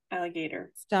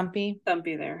alligator. Stumpy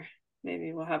there.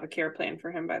 Maybe we'll have a care plan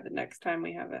for him by the next time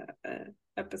we have a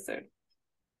episode.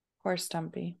 or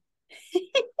Stumpy.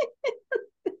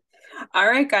 All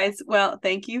right, guys. Well,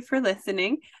 thank you for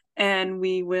listening, and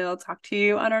we will talk to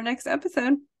you on our next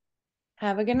episode.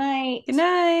 Have a good night. Good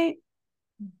night.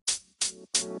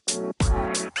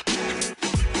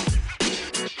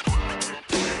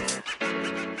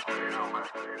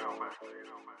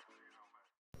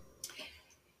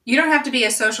 You don't have to be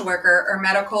a social worker or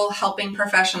medical helping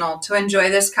professional to enjoy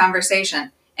this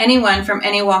conversation. Anyone from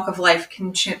any walk of life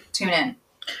can tune in.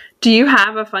 Do you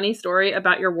have a funny story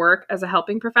about your work as a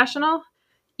helping professional?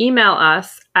 Email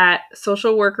us at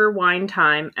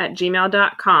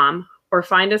socialworkerwinetime@gmail.com or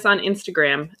find us on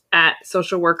Instagram at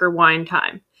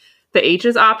socialworkerwinetime. The H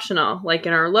is optional, like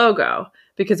in our logo,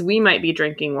 because we might be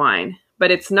drinking wine,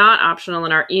 but it's not optional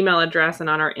in our email address and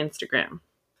on our Instagram.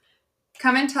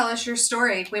 Come and tell us your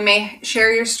story. We may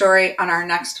share your story on our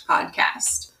next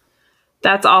podcast.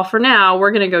 That's all for now.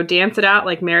 We're going to go dance it out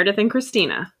like Meredith and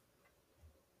Christina.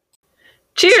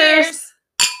 Cheers!